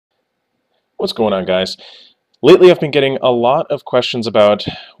What's going on, guys? Lately I've been getting a lot of questions about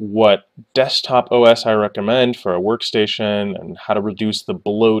what desktop OS I recommend for a workstation and how to reduce the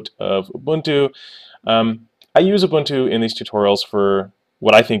bloat of Ubuntu. I use Ubuntu in these tutorials for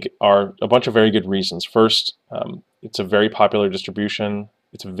what I think are a bunch of very good reasons. First, it's a very popular distribution.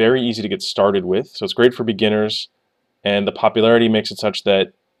 It's very easy to get started with, so it's great for beginners, and the popularity makes it such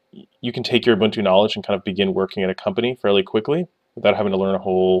that you can take your Ubuntu knowledge and kind of begin working at a company fairly quickly without having to learn a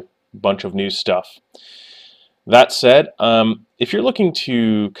whole bunch of new stuff. That said, if you're looking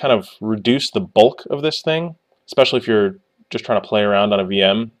to kind of reduce the bulk of this thing, especially if you're just trying to play around on a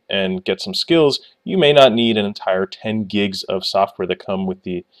VM and get some skills, you may not need an entire 10 gigs of software that come with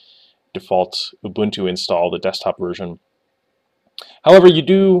the default Ubuntu install, the desktop version. However, you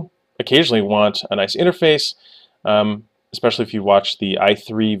do occasionally want a nice interface, especially if you watch the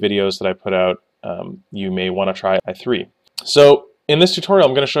i3 videos that I put out. You may want to try i3. So in this tutorial,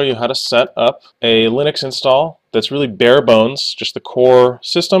 I'm going to show you how to set up a Linux install that's really bare bones, just the core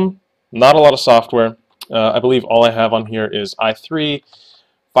system, not a lot of software. I believe all I have on here is i3,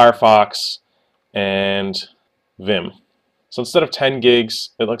 Firefox, and Vim. So instead of 10 gigs,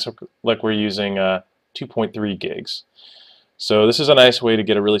 it looks like we're using 2.3 gigs. So this is a nice way to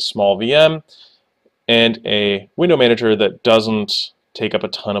get a really small VM and a window manager that doesn't take up a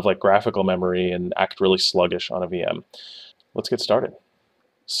ton of graphical memory and act really sluggish on a VM. Let's get started.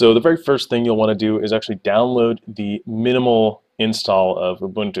 So the very first thing you'll want to do is actually download the minimal install of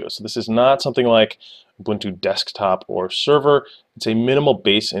Ubuntu. So this is not something like Ubuntu Desktop or Server. It's a minimal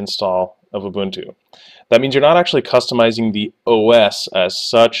base install of Ubuntu. That means you're not actually customizing the OS as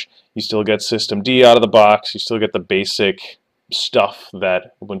such. You still get systemd out of the box. You still get the basic stuff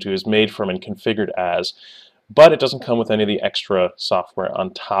that Ubuntu is made from and configured as, but it doesn't come with any of the extra software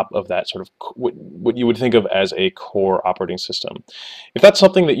on top of that sort of what you would think of as a core operating system. If that's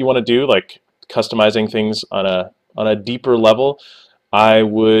something that you want to do, like customizing things on a deeper level, I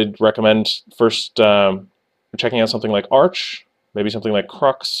would recommend first checking out something like Arch, maybe something like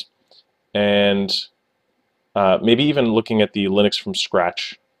Crux, and maybe even looking at the Linux from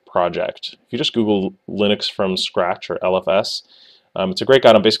Scratch project. If you just Google Linux from Scratch or LFS, it's a great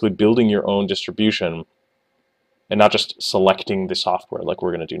guide on basically building your own distribution and not just selecting the software like we're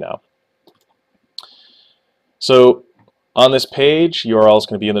going to do now. So on this page, URL is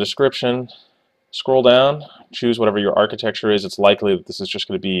going to be in the description. Scroll down, choose whatever your architecture is. It's likely that this is just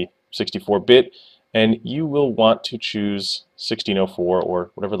going to be 64-bit, and you will want to choose 1604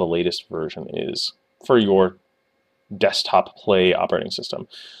 or whatever the latest version is for your desktop play operating system.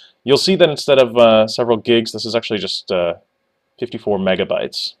 You'll see that instead of several gigs, this is actually just 54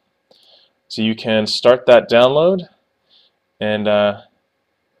 megabytes. So you can start that download, and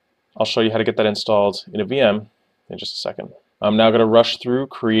I'll show you how to get that installed in a VM in just a second. I'm now going to rush through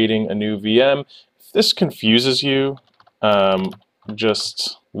creating a new VM. If this confuses you,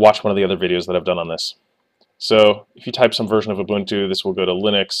 just watch one of the other videos that I've done on this. So if you type some version of Ubuntu, this will go to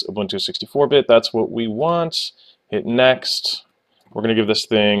Linux, Ubuntu 64-bit. That's what we want. Hit next. We're going to give this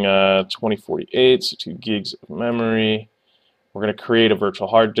thing 2048, so 2 gigs of memory. We're going to create a virtual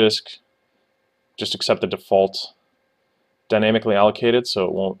hard disk. Just accept the default dynamically allocated, so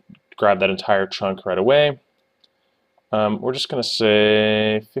it won't grab that entire chunk right away. We're just going to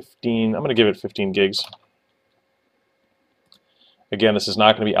say 15. I'm going to give it 15 gigs. Again, this is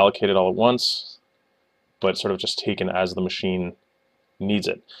not going to be allocated all at once, but sort of just taken as the machine needs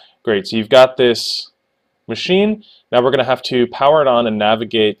it. Great, so you've got this machine. Now we're going to have to power it on and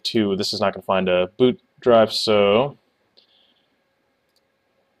navigate to, this is not going to find a boot drive, so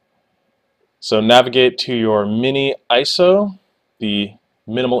navigate to your mini ISO, the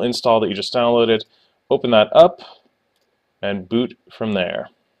minimal install that you just downloaded, open that up, and boot from there.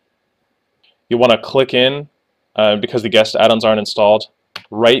 You want to click in, because the guest add-ons aren't installed,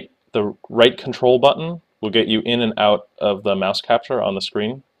 the right control button will get you in and out of the mouse capture on the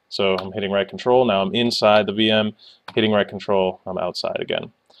screen. So I'm hitting right control, now I'm inside the VM, hitting right control, I'm outside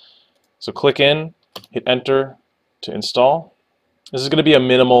again. So click in, hit enter to install. This is going to be a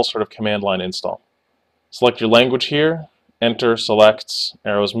minimal sort of command line install. Select your language here, enter selects,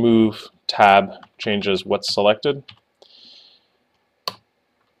 arrows move, tab changes what's selected.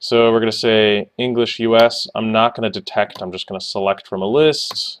 So we're going to say English US. I'm not going to detect, I'm just going to select from a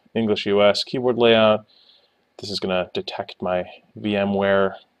list, English US keyboard layout. This is going to detect my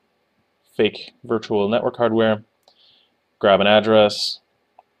VMware fake virtual network hardware. Grab an address.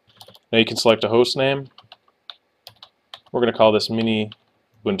 Now you can select a host name. We're going to call this mini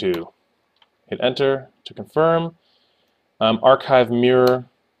Ubuntu. Hit enter to confirm. Archive mirror,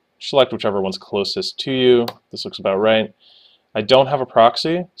 select whichever one's closest to you. This looks about right. I don't have a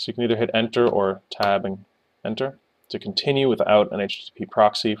proxy, so you can either hit enter or tab and enter to continue without an HTTP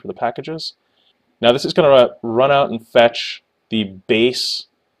proxy for the packages. Now this is going to run out and fetch the base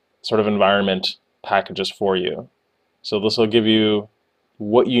sort of environment packages for you. So this will give you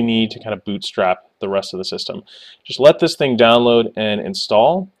what you need to kind of bootstrap the rest of the system. Just let this thing download and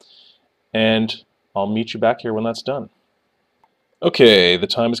install, and I'll meet you back here when that's done. Okay, the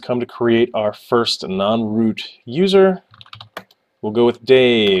time has come to create our first non-root user. We'll go with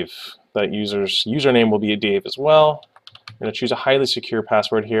Dave. That user's username will be Dave as well. I'm going to choose a highly secure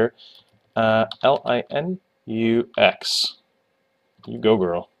password here. Linux. You go,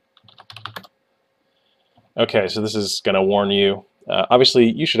 girl. Okay, so this is going to warn you. Obviously,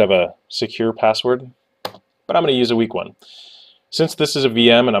 you should have a secure password, but I'm going to use a weak one. Since this is a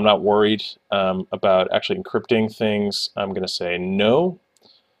VM and I'm not worried about actually encrypting things, I'm going to say no.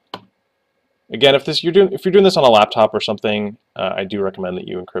 Again, if you're doing this on a laptop or something, I do recommend that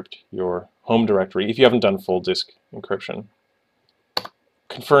you encrypt your home directory if you haven't done full disk encryption.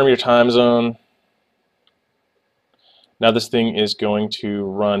 Confirm your time zone. Now this thing is going to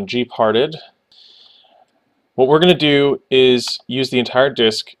run gparted. What we're going to do is use the entire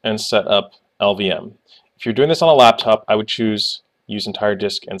disk and set up LVM. If you're doing this on a laptop, I would choose use entire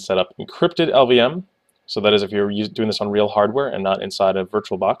disk and set up encrypted LVM. So that is if you're doing this on real hardware and not inside a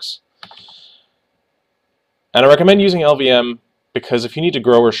Virtualbox. And I recommend using LVM because if you need to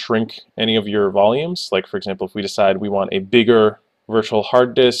grow or shrink any of your volumes, like for example, if we decide we want a bigger virtual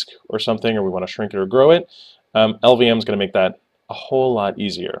hard disk or something, or we want to shrink it or grow it, LVM is going to make that a whole lot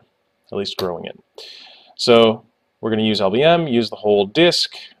easier, at least growing it. So we're going to use LVM, use the whole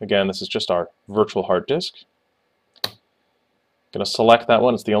disk. Again, this is just our virtual hard disk. Going to select that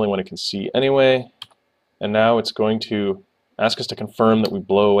one. It's the only one it can see anyway. And now it's going to ask us to confirm that we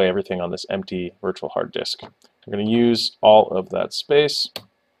blow away everything on this empty virtual hard disk. We're going to use all of that space.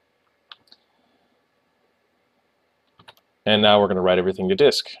 And now we're going to write everything to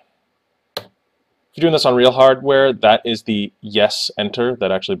disk. If you're doing this on real hardware, that is the yes enter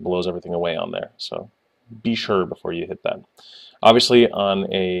that actually blows everything away on there. So be sure before you hit that. Obviously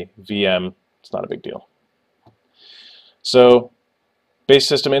on a VM, it's not a big deal. So base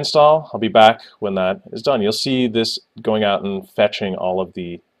system install, I'll be back when that is done. You'll see this going out and fetching all of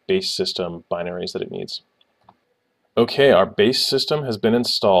the base system binaries that it needs. Okay, our base system has been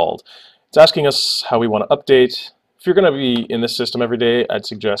installed. It's asking us how we want to update. If you're going to be in this system every day, I'd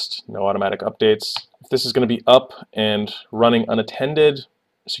suggest no automatic updates. If this is going to be up and running unattended,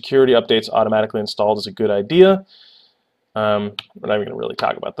 security updates automatically installed is a good idea. We're not even going to really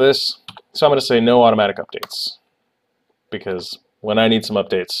talk about this. So I'm going to say no automatic updates, because when I need some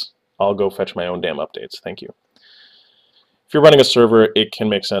updates, I'll go fetch my own damn updates. Thank you. If you're running a server, it can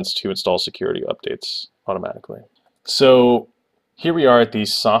make sense to install security updates automatically. So here we are at the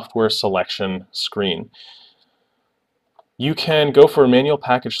software selection screen. You can go for a manual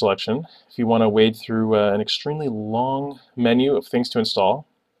package selection if you want to wade through an extremely long menu of things to install.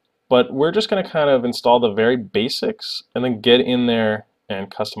 But we're just going to kind of install the very basics and then get in there and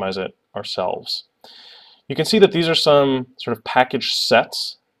customize it ourselves. You can see that these are some sort of package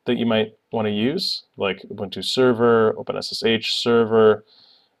sets that you might want to use, like Ubuntu Server, OpenSSH Server,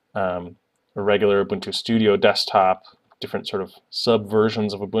 a regular Ubuntu Studio desktop, different sort of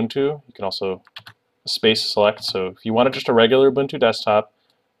sub-versions of Ubuntu. You can also space select, so if you wanted just a regular Ubuntu desktop,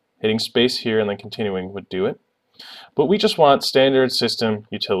 hitting space here and then continuing would do it. But we just want standard system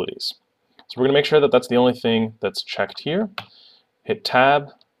utilities. So we're going to make sure that that's the only thing that's checked here. Hit tab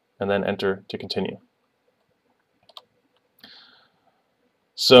and then enter to continue.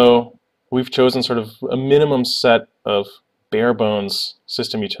 So we've chosen sort of a minimum set of bare bones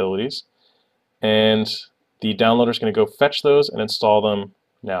system utilities, and the downloader is going to go fetch those and install them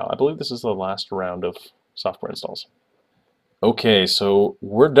now. I believe this is the last round of software installs. Okay, so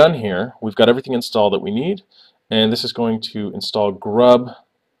we're done here. We've got everything installed that we need, and this is going to install grub,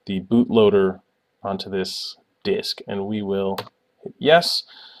 the bootloader, onto this disk, and we will hit yes.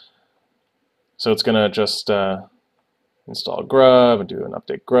 So it's going to just install grub and do an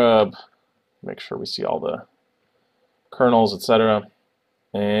update grub, make sure we see all the kernels, etc.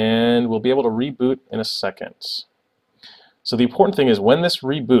 And we'll be able to reboot in a second. So the important thing is when this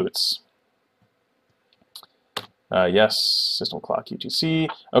reboots, yes, system clock UTC.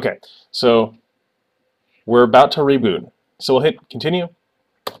 Okay, so we're about to reboot. So we'll hit continue.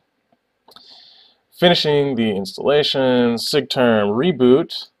 Finishing the installation, sigterm,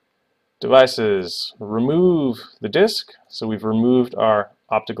 reboot, devices, remove the disk. So we've removed our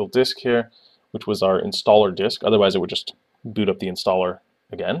optical disk here, which was our installer disk. Otherwise it would just boot up the installer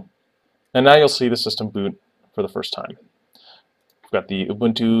again. And now you'll see the system boot for the first time. We've got the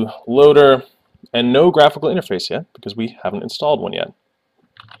Ubuntu loader, and no graphical interface yet because we haven't installed one yet.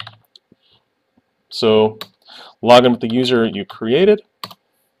 So log in with the user you created,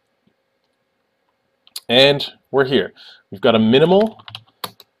 and we're here. We've got a minimal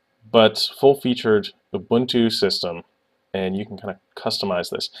but full-featured Ubuntu system, and you can kind of customize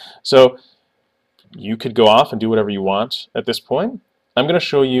this. So you could go off and do whatever you want at this point. I'm going to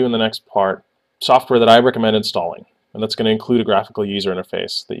show you in the next part software that I recommend installing, and that's going to include a graphical user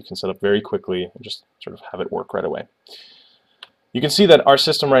interface that you can set up very quickly and just sort of have it work right away. You can see that our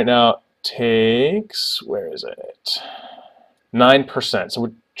system right now takes, where is it? 9%. So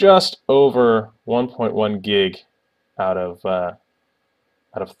we're just over 1.1 gig out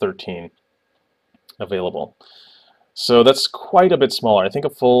of 13 available. So that's quite a bit smaller. I think a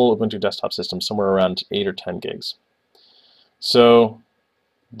full Ubuntu desktop system is somewhere around 8 or 10 gigs. So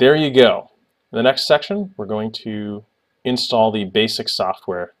there you go. In the next section, we're going to install the basic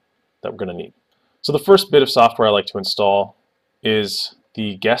software that we're going to need. So the first bit of software I like to install is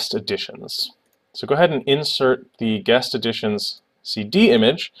the guest editions. So go ahead and insert the guest editions CD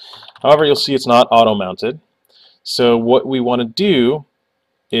image. However, you'll see it's not auto-mounted. So what we want to do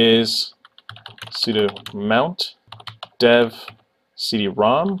is sudo mount dev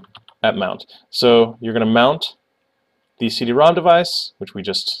CD-ROM at mount. So you're going to mount the CD-ROM device, which we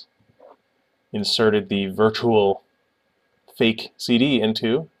just inserted the virtual fake CD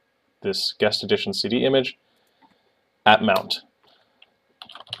into, this guest edition CD image, at mount.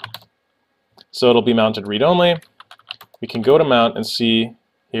 So it'll be mounted read-only. We can go to mount and see,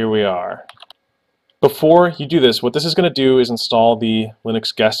 here we are. Before you do this, what this is going to do is install the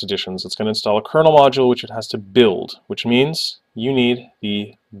Linux guest editions. It's going to install a kernel module which it has to build, which means you need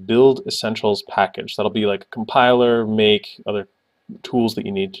the build essentials package. That'll be like a compiler, make, other tools that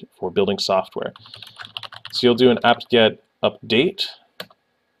you need for building software. So you'll do an apt-get update.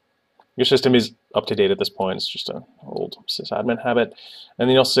 Your system is up to date at this point. It's just an old sysadmin habit. And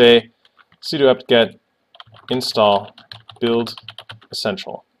then you'll say sudo apt-get install build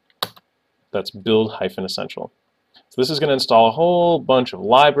essential. That's build-essential. So this is going to install a whole bunch of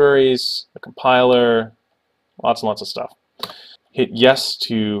libraries, a compiler, lots and lots of stuff. Hit yes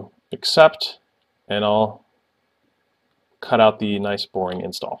to accept, and I'll cut out the nice boring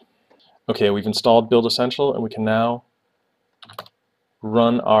install. Okay, we've installed build essential, and we can now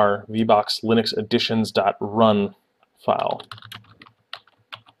run our vbox linux editions.run file.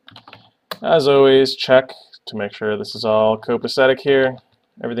 As always, check to make sure this is all copacetic here.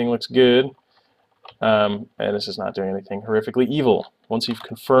 Everything looks good. And this is not doing anything horrifically evil. Once you've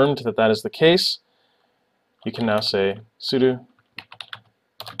confirmed that that is the case, you can now say sudo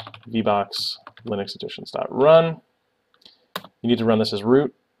vbox linux editions.run. You need to run this as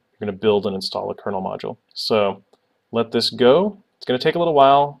root. You're going to build and install a kernel module. So let this go. It's going to take a little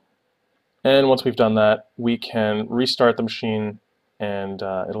while. And once we've done that, we can restart the machine, and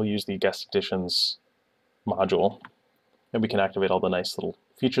it'll use the guest editions module. And we can activate all the nice little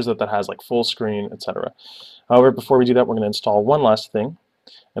features that has, like full screen, etc. However, before we do that, we're going to install one last thing,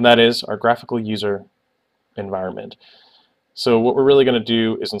 and that is our graphical user environment. So what we're really going to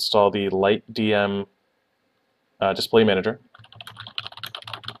do is install the lightdm display manager,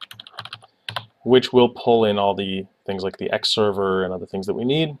 which will pull in all the things like the X server and other things that we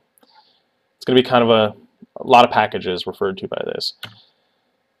need. It's going to be kind of a lot of packages referred to by this.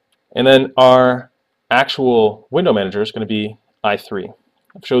 And then our actual window manager is going to be i3.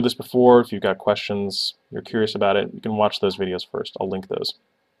 I've showed this before. If you've got questions, you're curious about it, you can watch those videos first. I'll link those.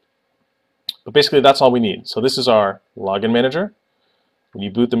 But basically, that's all we need. So this is our login manager. When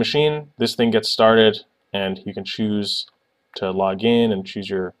you boot the machine, this thing gets started, and you can choose to log in and choose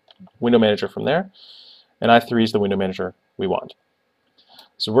your window manager from there. And i3 is the window manager we want.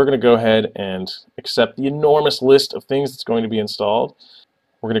 So we're going to go ahead and accept the enormous list of things that's going to be installed.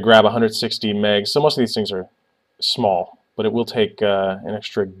 We're going to grab 160 megs. So most of these things are small, but it will take an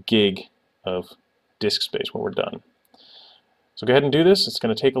extra gig of disk space when we're done. So go ahead and do this. It's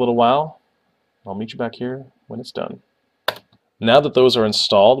going to take a little while. I'll meet you back here when it's done. Now that those are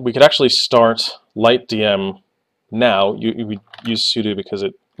installed, we could actually start lightdm now. We use sudo because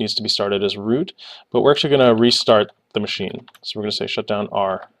it needs to be started as root, but we're actually going to restart the machine. So we're going to say shutdown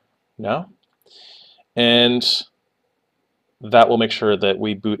R now, and that will make sure that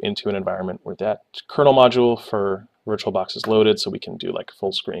we boot into an environment where that kernel module for Virtualbox is loaded, so we can do like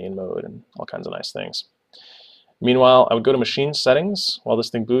full screen mode and all kinds of nice things. Meanwhile, I would go to machine settings while this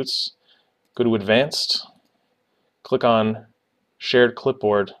thing boots, go to advanced, click on shared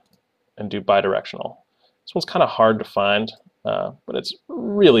clipboard, and do bidirectional. This one's kind of hard to find, but it's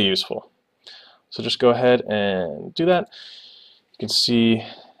really useful. So just go ahead and do that. You can see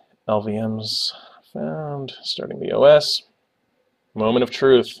LVMs found, starting the OS. Moment of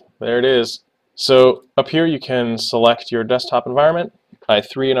truth. There it is. So up here you can select your desktop environment.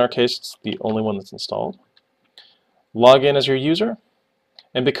 i3 in our case, it's the only one that's installed. Log in as your user.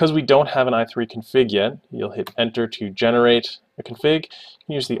 And because we don't have an i3 config yet, you'll hit enter to generate a config. You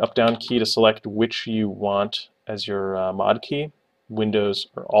can use the up-down key to select which you want as your mod key, Windows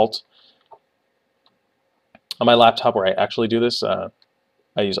or Alt. On my laptop where I actually do this, I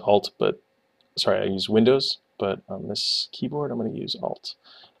use I use Windows, but on this keyboard I'm going to use Alt.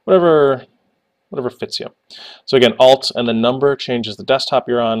 Whatever fits you. So again, Alt and the number changes the desktop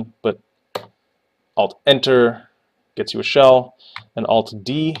you're on, but Alt-Enter gets you a shell, and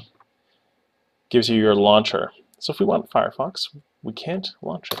Alt-D gives you your launcher. So if we want Firefox, we can't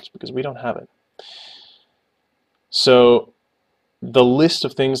launch it because we don't have it. So the list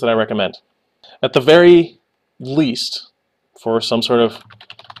of things that I recommend. At the very least, for some sort of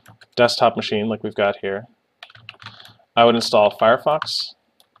desktop machine like we've got here, I would install Firefox,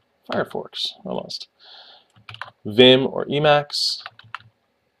 almost, Vim or Emacs,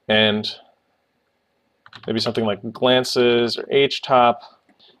 and maybe something like Glances or HTOP,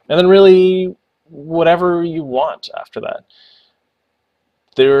 and then really whatever you want after that.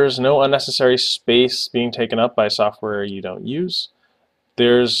 There's no unnecessary space being taken up by software you don't use.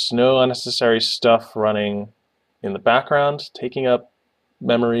 There's no unnecessary stuff running in the background, taking up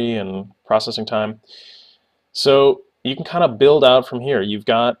memory and processing time. So you can kind of build out from here. You've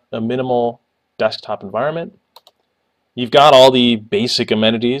got a minimal desktop environment. You've got all the basic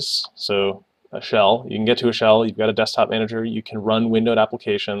amenities, so a shell. You can get to a shell. You've got a desktop manager. You can run windowed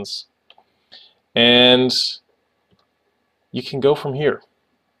applications. And you can go from here.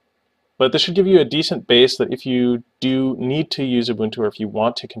 But this should give you a decent base that if you do need to use Ubuntu or if you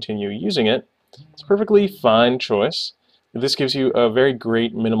want to continue using it, it's a perfectly fine choice. This gives you a very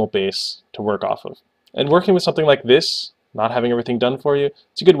great minimal base to work off of. And working with something like this, not having everything done for you,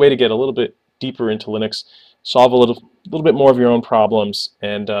 it's a good way to get a little bit deeper into Linux, solve a little bit more of your own problems,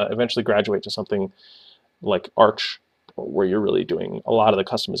 and eventually graduate to something like Arch, where you're really doing a lot of the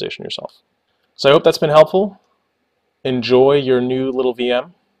customization yourself. So I hope that's been helpful. Enjoy your new little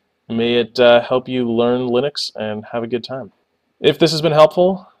VM. May it help you learn Linux and have a good time. If this has been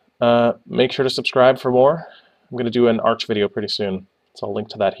helpful, make sure to subscribe for more. I'm going to do an Arch video pretty soon, so I'll link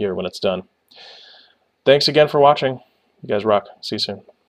to that here when it's done. Thanks again for watching. You guys rock. See you soon.